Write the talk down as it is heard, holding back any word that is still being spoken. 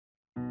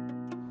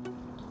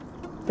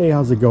Hey,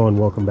 how's it going?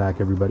 Welcome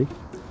back, everybody.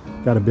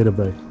 Got a bit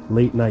of a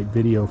late night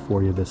video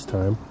for you this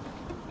time.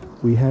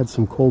 We had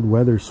some cold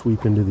weather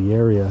sweep into the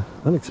area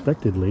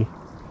unexpectedly,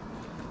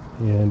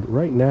 and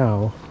right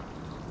now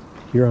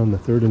here on the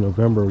 3rd of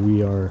November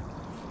we are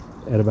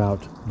at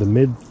about the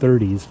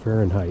mid-30s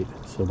Fahrenheit,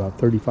 so about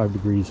 35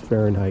 degrees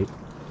Fahrenheit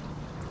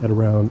at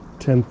around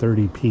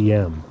 10:30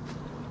 p.m.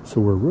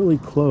 So we're really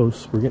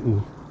close. We're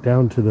getting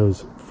down to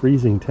those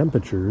freezing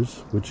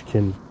temperatures, which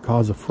can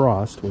cause a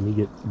frost. When you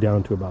get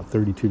down to about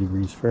 32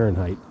 degrees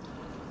Fahrenheit,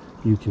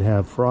 you can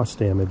have frost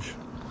damage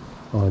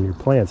on your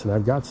plants. And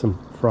I've got some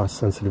frost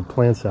sensitive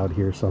plants out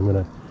here, so I'm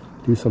going to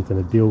do something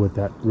to deal with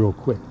that real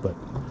quick. But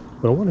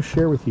what I want to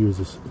share with you is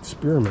this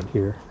experiment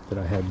here that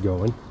I had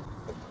going.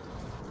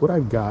 What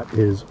I've got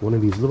is one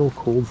of these little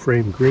cold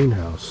frame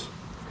greenhouse,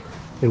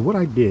 and what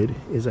I did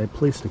is I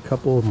placed a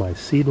couple of my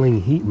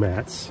seedling heat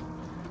mats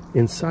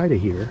inside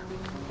of here,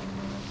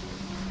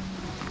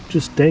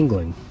 just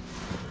dangling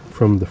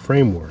from the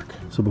framework.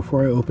 So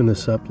before I open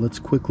this up, let's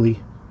quickly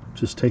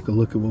just take a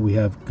look at what we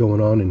have going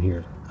on in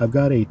here. I've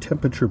got a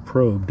temperature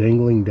probe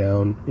dangling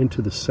down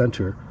into the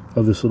center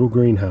of this little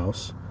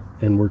greenhouse,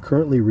 and we're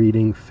currently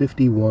reading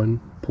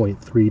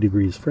 51.3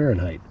 degrees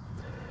Fahrenheit.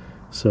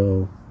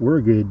 So we're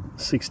a good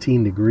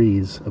 16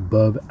 degrees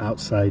above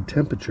outside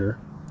temperature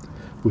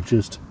with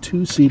just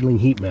 2 seedling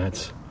heat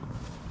mats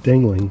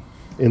dangling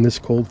in this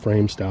cold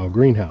frame style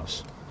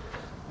greenhouse.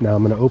 Now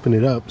I'm going to open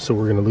it up, so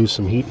we're going to lose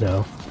some heat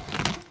now.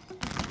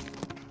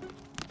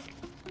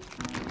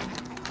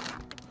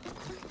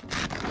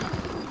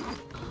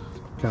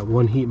 Got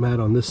one heat mat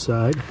on this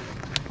side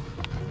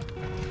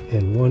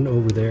and one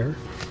over there.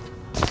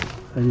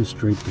 I just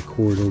draped the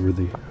cord over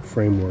the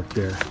framework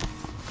there.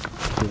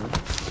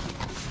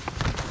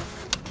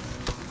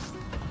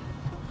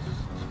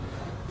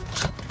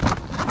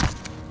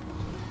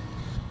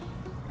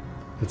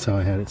 That's how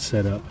I had it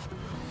set up.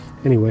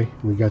 Anyway,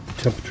 we got the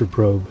temperature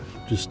probe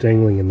just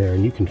dangling in there,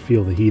 and you can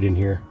feel the heat in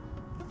here.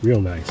 Real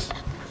nice.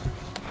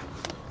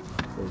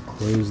 We'll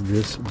close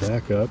this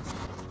back up.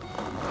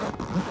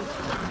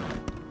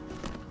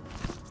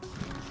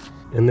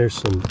 And there's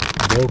some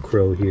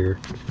Velcro here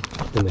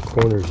in the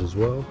corners as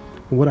well.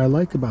 And what I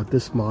like about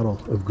this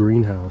model of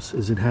greenhouse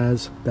is it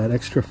has that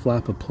extra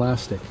flap of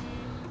plastic.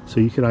 So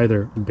you could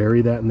either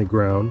bury that in the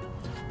ground,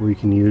 or you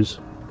can use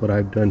what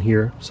I've done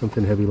here,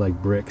 something heavy like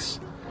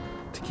bricks,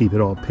 to keep it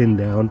all pinned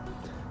down.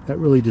 That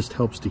really just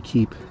helps to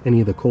keep any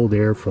of the cold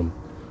air from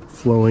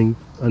flowing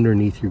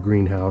underneath your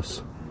greenhouse,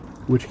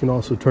 which can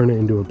also turn it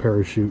into a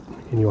parachute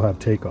and you'll have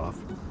takeoff.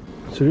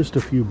 So just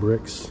a few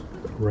bricks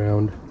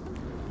around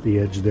the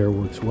edge there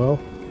works well.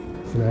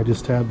 And I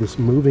just have this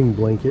moving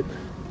blanket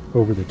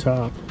over the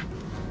top.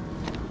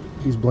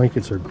 These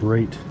blankets are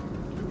great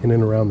in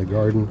and around the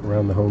garden,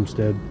 around the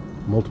homestead,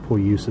 multiple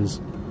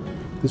uses.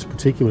 This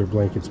particular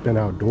blanket's been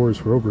outdoors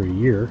for over a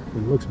year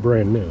and looks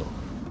brand new.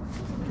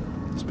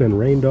 It's been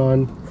rained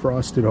on,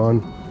 frosted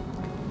on.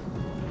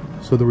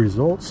 So the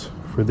results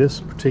for this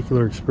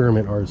particular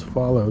experiment are as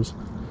follows.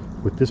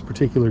 With this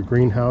particular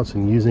greenhouse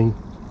and using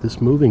this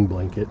moving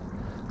blanket,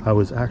 I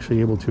was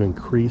actually able to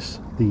increase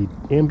the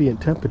ambient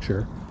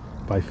temperature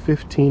by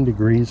 15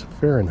 degrees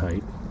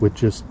Fahrenheit with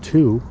just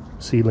 2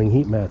 seedling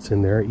heat mats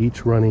in there,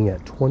 each running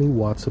at 20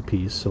 watts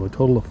apiece, so a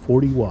total of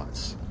 40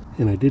 watts.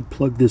 And I did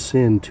plug this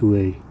into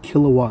a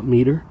kilowatt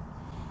meter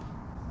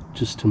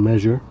just to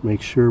measure,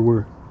 make sure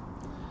we're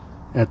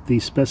at the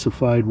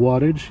specified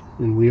wattage,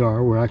 and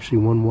we're actually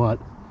 1 watt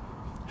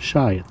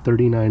shy at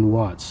 39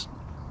 watts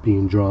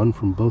being drawn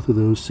from both of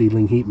those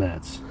seedling heat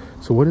mats.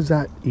 So what does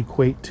that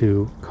equate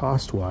to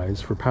cost-wise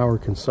for power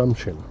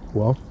consumption?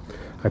 Well,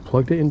 I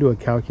plugged it into a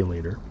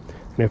calculator,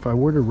 and if I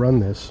were to run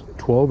this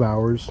 12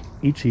 hours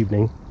each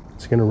evening,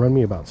 it's going to run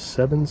me about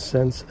 7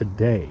 cents a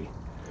day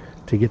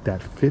to get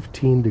that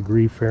 15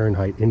 degree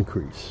Fahrenheit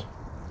increase.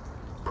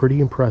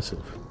 Pretty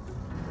impressive.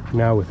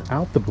 Now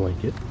without the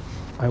blanket,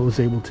 I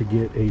was able to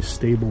get a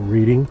stable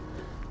reading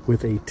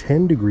with a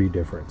 10 degree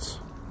difference.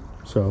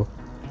 So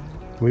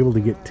I'm able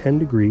to get 10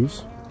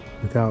 degrees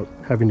without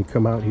having to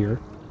come out here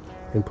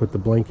and put the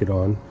blanket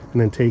on and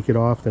then take it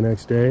off the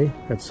next day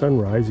at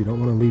sunrise. You don't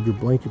want to leave your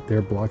blanket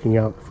there blocking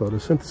out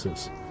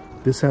photosynthesis.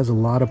 This has a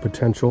lot of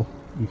potential.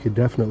 You could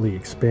definitely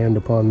expand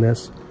upon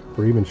this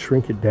or even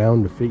shrink it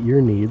down to fit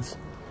your needs.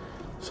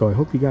 So I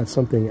hope you got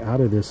something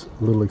out of this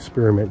little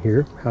experiment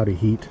here, how to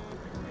heat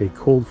a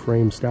cold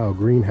frame style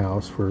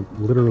greenhouse for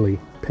literally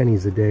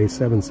pennies a day,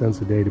 7 cents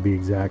a day to be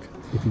exact.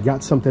 If you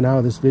got something out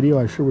of this video,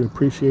 I sure would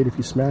appreciate if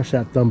you smash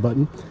that thumb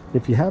button.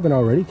 If you haven't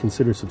already,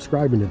 consider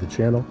subscribing to the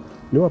channel.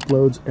 New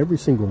uploads every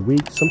single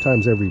week,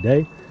 sometimes every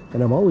day,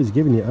 and I'm always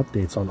giving you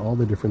updates on all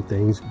the different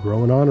things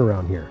growing on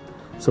around here.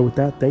 So with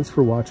that, thanks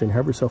for watching.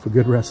 Have yourself a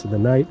good rest of the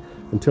night.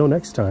 Until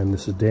next time,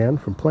 this is Dan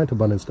from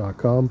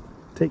plantabundance.com.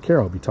 Take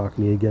care. I'll be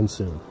talking to you again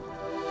soon.